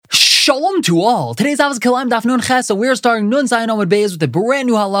Shalom to all. Today's Daf is Kilayim Daf Nun Ches, so we're starting Nun Zayin Amud Beis with a brand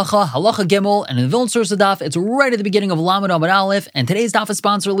new halacha Gimel, and in the Vilna source of Daf, it's right at the beginning of Lamed Amud Aleph. And today's Daf is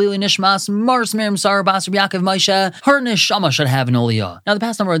sponsored Lili Nishmas Mars Miriam Sarah Bas Rabbi Yaakov Moshe. Her neshama should have an aliyah. Now, the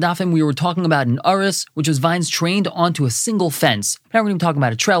past number of Dafim we were talking about an aris, which was vines trained onto a single fence. Now we're going to be talking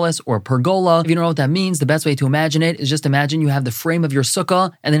about a trellis or a pergola. If you don't know what that means, the best way to imagine it is just imagine you have the frame of your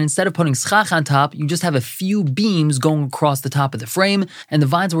sukkah, and then instead of putting schach on top, you just have a few beams going across the top of the frame, and the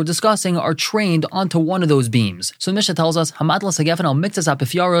vines we're discussing are trained onto one of those beams. So the Mishnah tells us, Hamad l'sagefen al miktas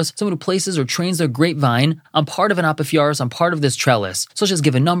apifyaros, someone who places or trains their grapevine on part of an apifyaros, on part of this trellis. So let's just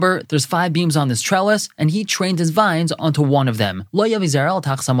give a number. There's 5 beams on this trellis, and he trained his vines onto one of them. Lo yavi zera al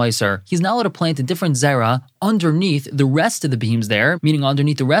tach samaiser. He's not allowed to plant a different zera underneath the rest of the beams there, meaning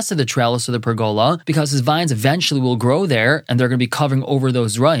underneath the rest of the trellis or the pergola, because his vines eventually will grow there, and they're going to be covering over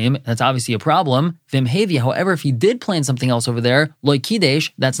those zraim. That's obviously a problem. Vimhevi, however, if he did plant something else over there, loy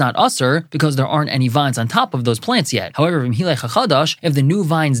kidesh, that's not usser, because there aren't any vines on top of those plants yet. However, if the new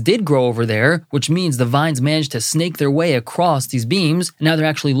vines did grow over there, which means the vines managed to snake their way across these beams, and now they're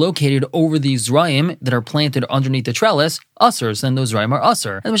actually located over these zraim that are planted underneath the trellis, ussers, then those zraim are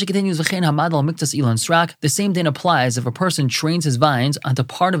usser. And the Mishnah continues, the same thing applies if a person trains his vines onto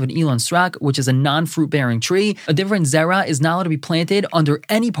part of an ilan srak, which is a non-fruit bearing tree. A different zera is not allowed to be planted under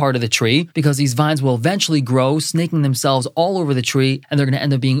any part of the tree, because these vines will eventually grow, snaking themselves all over the tree, and they're going to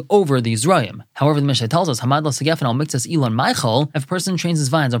end up being over these zraim. However, the Mishnah tells us, Hamad l'sagefen al miktas ilan maichel, if a person trains his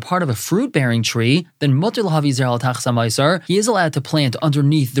vines on part of a fruit-bearing tree, then mutter l'havi zera al tach samaiser, he is allowed to plant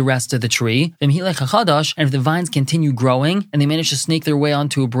underneath the rest of the tree. And if the vines continue growing, and they manage to snake their way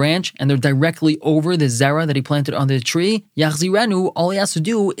onto a branch, and they're directly over the zera that he planted under the tree, yachzirenu, all he has to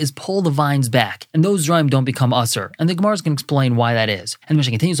do is pull the vines back, and those zraim don't become usser. And the Gemara is going to explain why that is. And the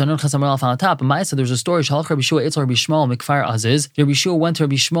Mishnah continues, on the top, and Ma'aseh, there's a story, Shalach Rabbi Shua Eitzel Rabbi Shmuel Mikfar Aziz. Rabbi Shua went to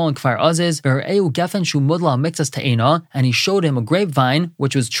Rabbi Shmuel in Kfar Aziz, and he showed him a grapevine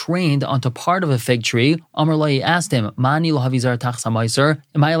which was trained onto part of a fig tree. Amar Lai asked him, am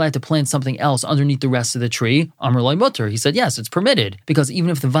I allowed to plant something else underneath the rest of the tree? Amar Lai mutter. He said, yes, it's permitted, because even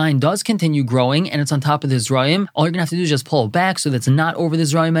if the vine does continue growing and it's on top of the zraim, all you're going to have to do is just pull it back so that's not over the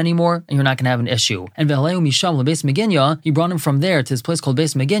zraim anymore, and you're not going to have an issue. And he brought him from there to this place called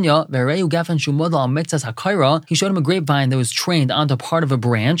Beis Meginya. He showed him a grapevine that was trained onto part of a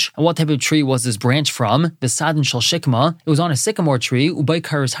branch. And what type of tree was this branch from? The Sadin Shal Shikma. It was on a sycamore tree,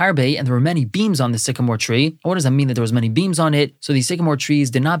 Ubaikaris Harbe, and there were many beams on the sycamore tree. And what does that mean that there was many beams on it? So these sycamore trees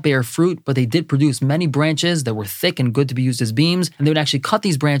did not bear fruit, but they did produce many branches that were thick and good to be used as beams, and they would actually cut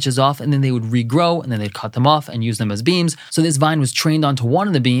these branches off, and then they would regrow, and then they'd cut them off and use them as beams. So this vine was trained onto one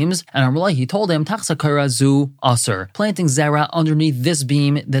of the beams, and Amrullah, he told him, Tachsakara zu aser. Planting zera underneath this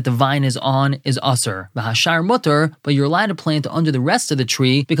beam that the vine is on is aser. V'hashar mutter, but you're allowed to plant under the rest of the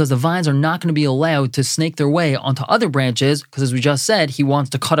tree, because the vines are not going to be allowed to snake their way onto other branches, because as we just said, he wants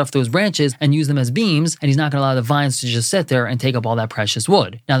to cut off those branches and use them as beams, and he's not going to allow the vines to just sit there and take up all that precious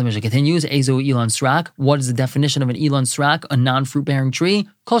wood. Now the Mishnah continues, Ezo ilan srak. What is the definition of an ilan srak, a non-fruit bearing tree?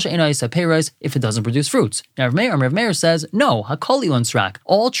 If it doesn't produce fruits. Now Rav Meir says, no, hakol ilan srak.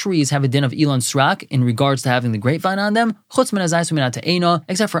 All trees have a din of ilan srak in regards to having the grapevine on them,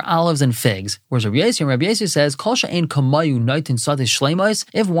 except for olives and figs. Whereas Rabbi Yossi says,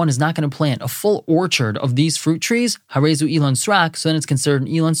 if one is not going to plant a full orchard of these fruit trees, harezu ilan srak, so then it's considered an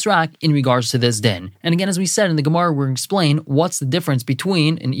ilan srak in regards to this din. And again, as we said in the Gemara, we're going to explain what's the difference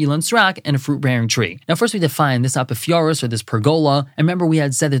between an ilan srak and a fruit-bearing tree. Now first we define this apifyaros or this pergola, and remember we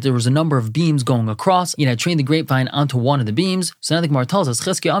had said that there was a number of beams going across. He had trained the grapevine onto one of the beams. So now the Gemara tells us,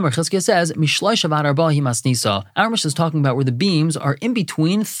 Chizkiah says, our Mishnah is talking about where the beams are in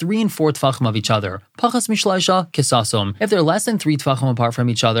between 3 and 4 tfachim of each other. Pachas mishleisha kisasum. If they're less than 3 tfachim apart from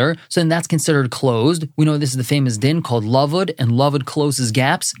each other, so then that's considered closed. We know this is the famous din called lavud, and lavud closes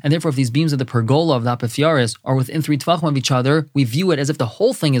gaps. And therefore, if these beams of the pergola of the apifyaris are within 3 tfachim of each other, we view it as if the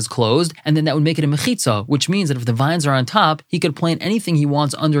whole thing is closed, and then that would make it a mechitza, which means that if the vines are on top, he could plant anything he wants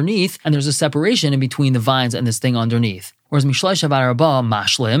underneath, and there's a separation in between the vines and this thing underneath. Whereas Mishlei Shavar Arba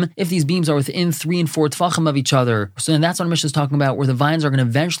Mashlim, if these beams are within 3 and 4 tfachim of each other, so then that's what Mishnah is talking about, where the vines are going to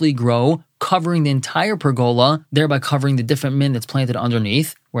eventually grow, covering the entire pergola, thereby covering the different min that's planted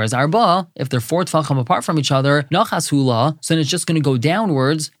underneath. Whereas Arba, if they're 4 tfachim apart from each other, Nachas Hula, so then it's just going to go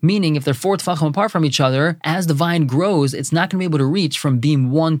downwards, meaning if they're 4 tfachim apart from each other, as the vine grows, it's not going to be able to reach from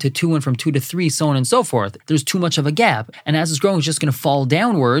beam 1 to 2 and from 2 to 3, so on and so forth. There's too much of a gap, and as it's growing, it's just going to fall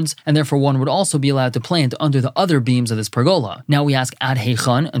downwards, and therefore one would also be allowed to plant under the other beams of this pergola. Now we ask ad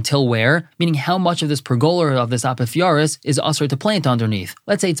heichan, until where? Meaning how much of this pergola of this apifyaris is usher to plant underneath.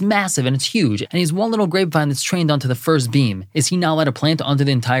 Let's say it's massive and it's huge, and he has one little grapevine that's trained onto the first beam. Is he not allowed to plant onto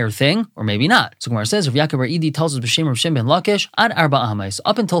the entire thing? Or maybe not. So Gemara says, Rav Yaakov Bar Idi tells us b'shem Rav Shimon ben Lakish, ad arba amos,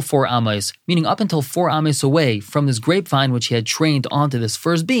 up until 4 amos, meaning up until 4 amos away from this grapevine which he had trained onto this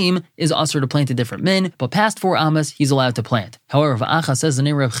first beam, is usher to plant a different min, but past 4 amos, he's allowed to plant. However, if Acha says the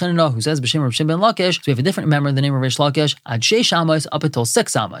name of Rav Chanina, who says b'shem Rav Shimon ben Lakish, so we have a different member in the name of Rish Lakish, ad 6 amos, up until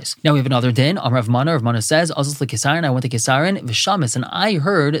 6 amos. Now we have another din, Rav Mana. Rav Mana says, Azaz l'Kisarin, I went to Kisarin, v'shamis, and I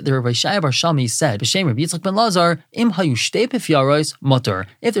heard that Rav Shaya bar Shami said, b'shem Rav Yitzchak ben Lazar, im hayu shtei pifyaros mutter.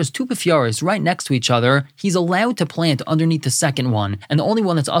 If there's 2 pifyaros right next to each other, he's allowed to plant underneath the second one, and the only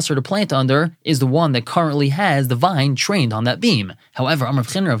one that's usher to plant under is the one that currently has the vine trained on that beam. However, Rav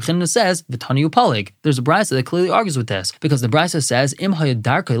Chanina says, v'tani upalig. There's a brisa that clearly argues with this, because the brisa says, im hayu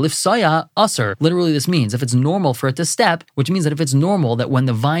darkei lifsaya usher. Literally this means if it's normal for it to step, which means that if it's normal that when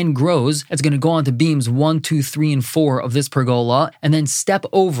the vine grows, it's going to go onto beams 1, 2, 3, and 4 of this pergola, and then step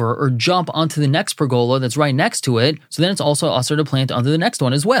over or jump onto the next pergola that's right next to it, so then it's also usher to plant onto the next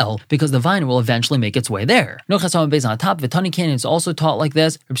one as well, because the vine will eventually make its way there. No chasam based on top, Vitani Canyon is also taught like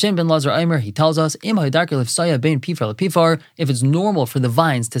this. Reb Shimon ben Lazar Aimer, he tells us, if it's normal for the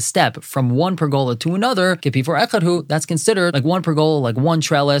vines to step from one pergola to another, that's considered like one pergola, like one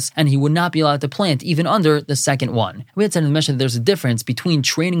trellis, and he would not be allowed to plant even under the second one. We had said in the Mishnah that there's a difference between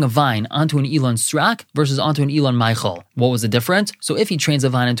training a vine onto an Elon Strak versus onto an Elon Michael. What was the difference? So if he trains a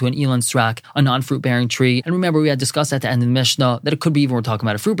vine into an Elon Strak, a non-fruit bearing tree, and remember we had discussed at the end of the Mishnah that it could be even we're talking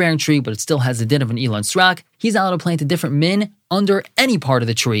about a fruit bearing tree, but it still has the din of an Elon Strak, he's allowed to plant a different min under any part of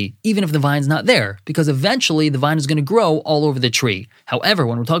the tree, even if the vine's not there, because eventually the vine is going to grow all over the tree. However,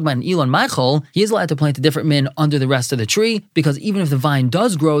 when we're talking about an Elon Michael, he is allowed to plant a different min under the rest of the tree, because even if the vine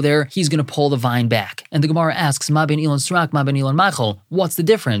does grow there, he's going to pull the vine back. And the Gemara asks, Ma ben Elon Strak, Ma ben Elon Michael, what's the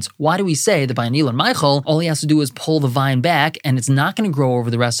difference? Why do we say that by an Elon Michael, all he has to do is pull the vine back, and it's not going to grow over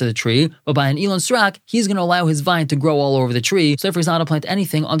the rest of the tree, but by an Elon Strak, he's going to allow his vine to grow all over the tree, so therefore he's not allowed to plant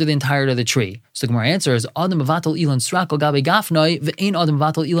anything under the entirety of the tree. So the Gemara answers, Adam avatal Elon Strak al gabe gafnoi, ve'ein Adam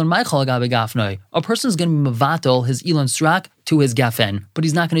avatal Elon Michael al gabe gafnoi. A person's going to be mavatal his Elon Strak to his gafen, but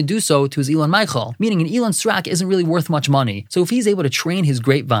he's not going to do so to his Elon Michael, meaning an Elon Strak isn't really worth much money. So if he's able to train his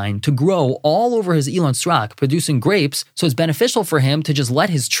grapevine to grow all over his Elon Strak, producing grapes, so it's beneficial for him to just let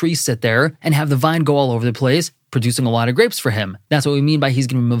his tree sit there and have the vine go all over the place, producing a lot of grapes for him. That's what we mean by he's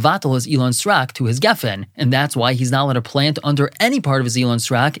going to mevatel his Elon Strak to his geffen, and that's why he's not allowed to plant under any part of his Elon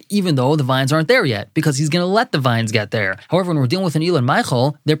Strak, even though the vines aren't there yet, because he's going to let the vines get there. However, when we're dealing with an Elon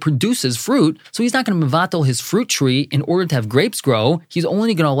Michael that produces fruit, so he's not going to mevatel his fruit tree in order to have grapes grow. He's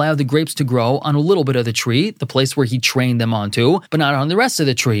only going to allow the grapes to grow on a little bit of the tree, the place where he trained them onto, but not on the rest of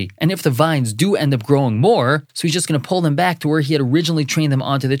the tree. And if the vines do end up growing more, so he's just going to pull them back to where he had originally trained them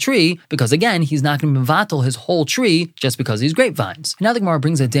onto the tree, because again, he's not going to mevatel his whole tree just because he's grapevines. Now the Gemara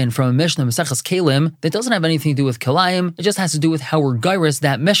brings a din from a Mishnah, Maseches Kלאים, that doesn't have anything to do with Kilayim. It just has to do with how we're geiris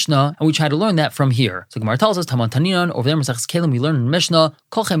that Mishnah, and we try to learn that from here. So Gemara tells us, Taman Taninon, over there Maseches Kלאים, we learn in Mishnah,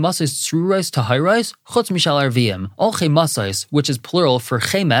 Kol chemasais tzrurais tahairais, chutz mishal arviyim. All chemasais, which is plural for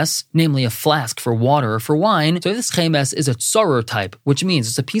chemes, namely a flask for water or for wine. So this chemes is a tsarer type, which means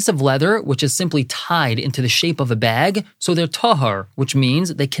it's a piece of leather which is simply tied into the shape of a bag. So they're tahar, which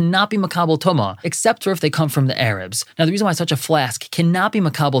means they cannot be makabel toma, except for if they come from the Arabs. Now the reason why such a flask cannot be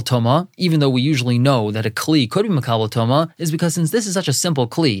makabel toma, even though we usually know that a kli could be makabel toma, is because since this is such a simple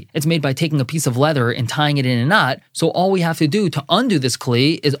kli, it's made by taking a piece of leather and tying it in a knot. So all we have to do to undo this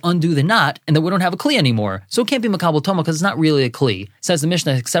kli is undo the knot, and then we don't have a kli anymore. So it can't be makabel toma because it's not really a kli. Says the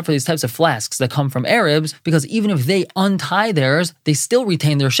Mishnah, except for these types of flasks that come from Arabs, because even if they untie theirs, they still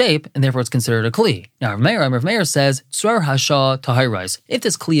retain their shape, and therefore it's considered a kli. Now Rav Meir says, Tzrar hasha tahairais. If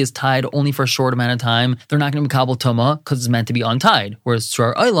this kli is tied only for a short amount of time, they're not going to be makabel toma because it's meant to be untied. Whereas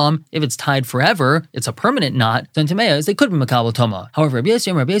tzrar olam, if it's tied forever, it's a permanent knot, then tameas, they could be makabel toma. However, Rabbi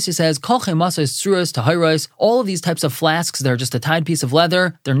Yossi says, Kol chemasais tzruras tahairais, all of these types of flasks that are just a tied piece of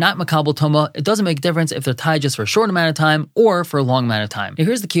leather, they're not makabel toma. It doesn't make a difference if they're tied just for a short amount of time or for a long amount of time. Now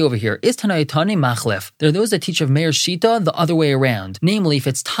here's the key over here. Is tanai tani machlef. There are those that teach of Meir's shita the other way around. Namely, if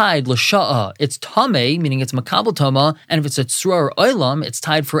it's tied l'sha'a, it's tameh, meaning it's makabel toma, and if it's a tzrar olam, it's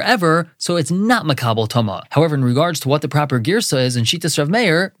tied forever, so it's not makabel toma. However, in regards to what the proper girsa is in Shitas Rav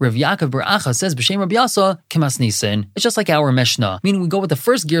Meir, Rav Yaakov bar Acha says b'shem Rabbi Yasa kemas nisin. It's just like our Mishnah, meaning we go with the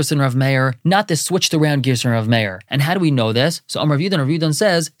first girsa in Rav Meir, not this switched around girsa in Rav Meir. And how do we know this? So Rav Yudan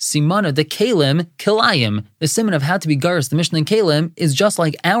says simana de Kalim Kilayim. The siman of how to be garis the Mishnah in Kalim is just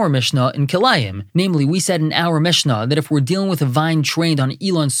like our Mishnah in Kilayim. Namely, we said in our Mishnah that if we're dealing with a vine trained on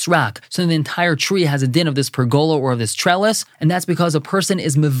Elon Strak, so the entire tree has a din of this pergola or of this trellis, and that's because a person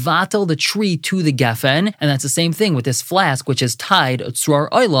is mevatel the tree to the geffen, And that's the same thing with this flask, which is tied, tzruar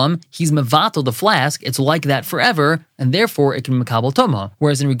olam, he's mevatel the flask, it's like that forever, and therefore it can be makabel toma.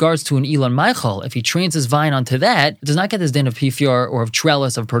 Whereas in regards to an ilan maichal, if he trains his vine onto that, it does not get this din of pifior or of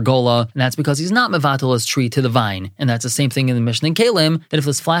trellis, of pergola, and that's because he's not mevatel his tree to the vine. And that's the same thing in the Mishnah in Keilim, that if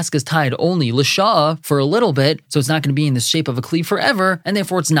this flask is tied only l'sha'ah for a little bit, so it's not going to be in the shape of a kli forever, and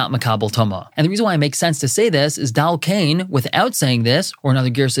therefore it's not makabel toma. And the reason why it makes sense to say this is dal kain without saying this, or another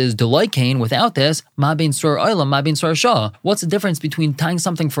gersa is delay kain without this, ma bein sur oilam, ma bein sur sha'ah. What's the difference between tying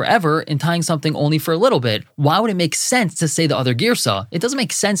something forever and tying something only for a little bit? Why would it make sense to say the other girsa? It doesn't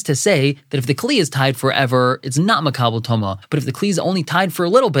make sense to say that if the kli is tied forever, it's not makabel toma, but if the kli is only tied for a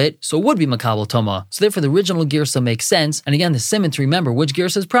little bit, so it would be makabel toma. So therefore the original girsa makes sense, and again the simon to remember which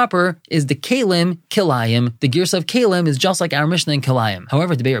girsa is proper is the Kilayim, Kilayim. The girsa of Kilayim is just like our Mishnah in Kilayim.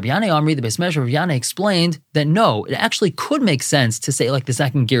 However, the Beis Rabbi Yanai Amri, the Beis Measure of Yanai explained that no, it actually could make sense to say like the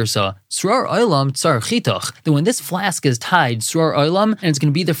second girsa, Tzruar olam tsar chitoch, that when this flask is tied, Tzruar olam, and it's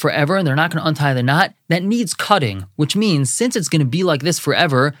going to be there forever and they're not going to untie the knot, that needs cutting, which means since it's going to be like this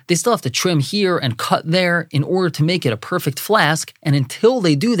forever, they still have to trim here and cut there in order to make it a perfect flask, and until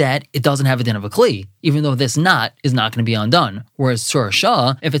they do that, it doesn't have a din of a kli, even though this knot is not going to be undone. Whereas tzur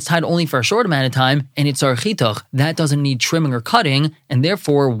shah, if it's tied only for a short amount of time, and it's tzar chitoch, that doesn't need trimming or cutting, and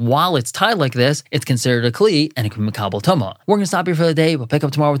therefore, while it's tied like this, it's considered a kli, and it can be makabel toma. We're going to stop here for the day, we'll pick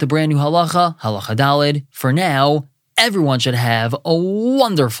up tomorrow with a brand new halacha, halacha dalid. For now, everyone should have a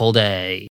wonderful day.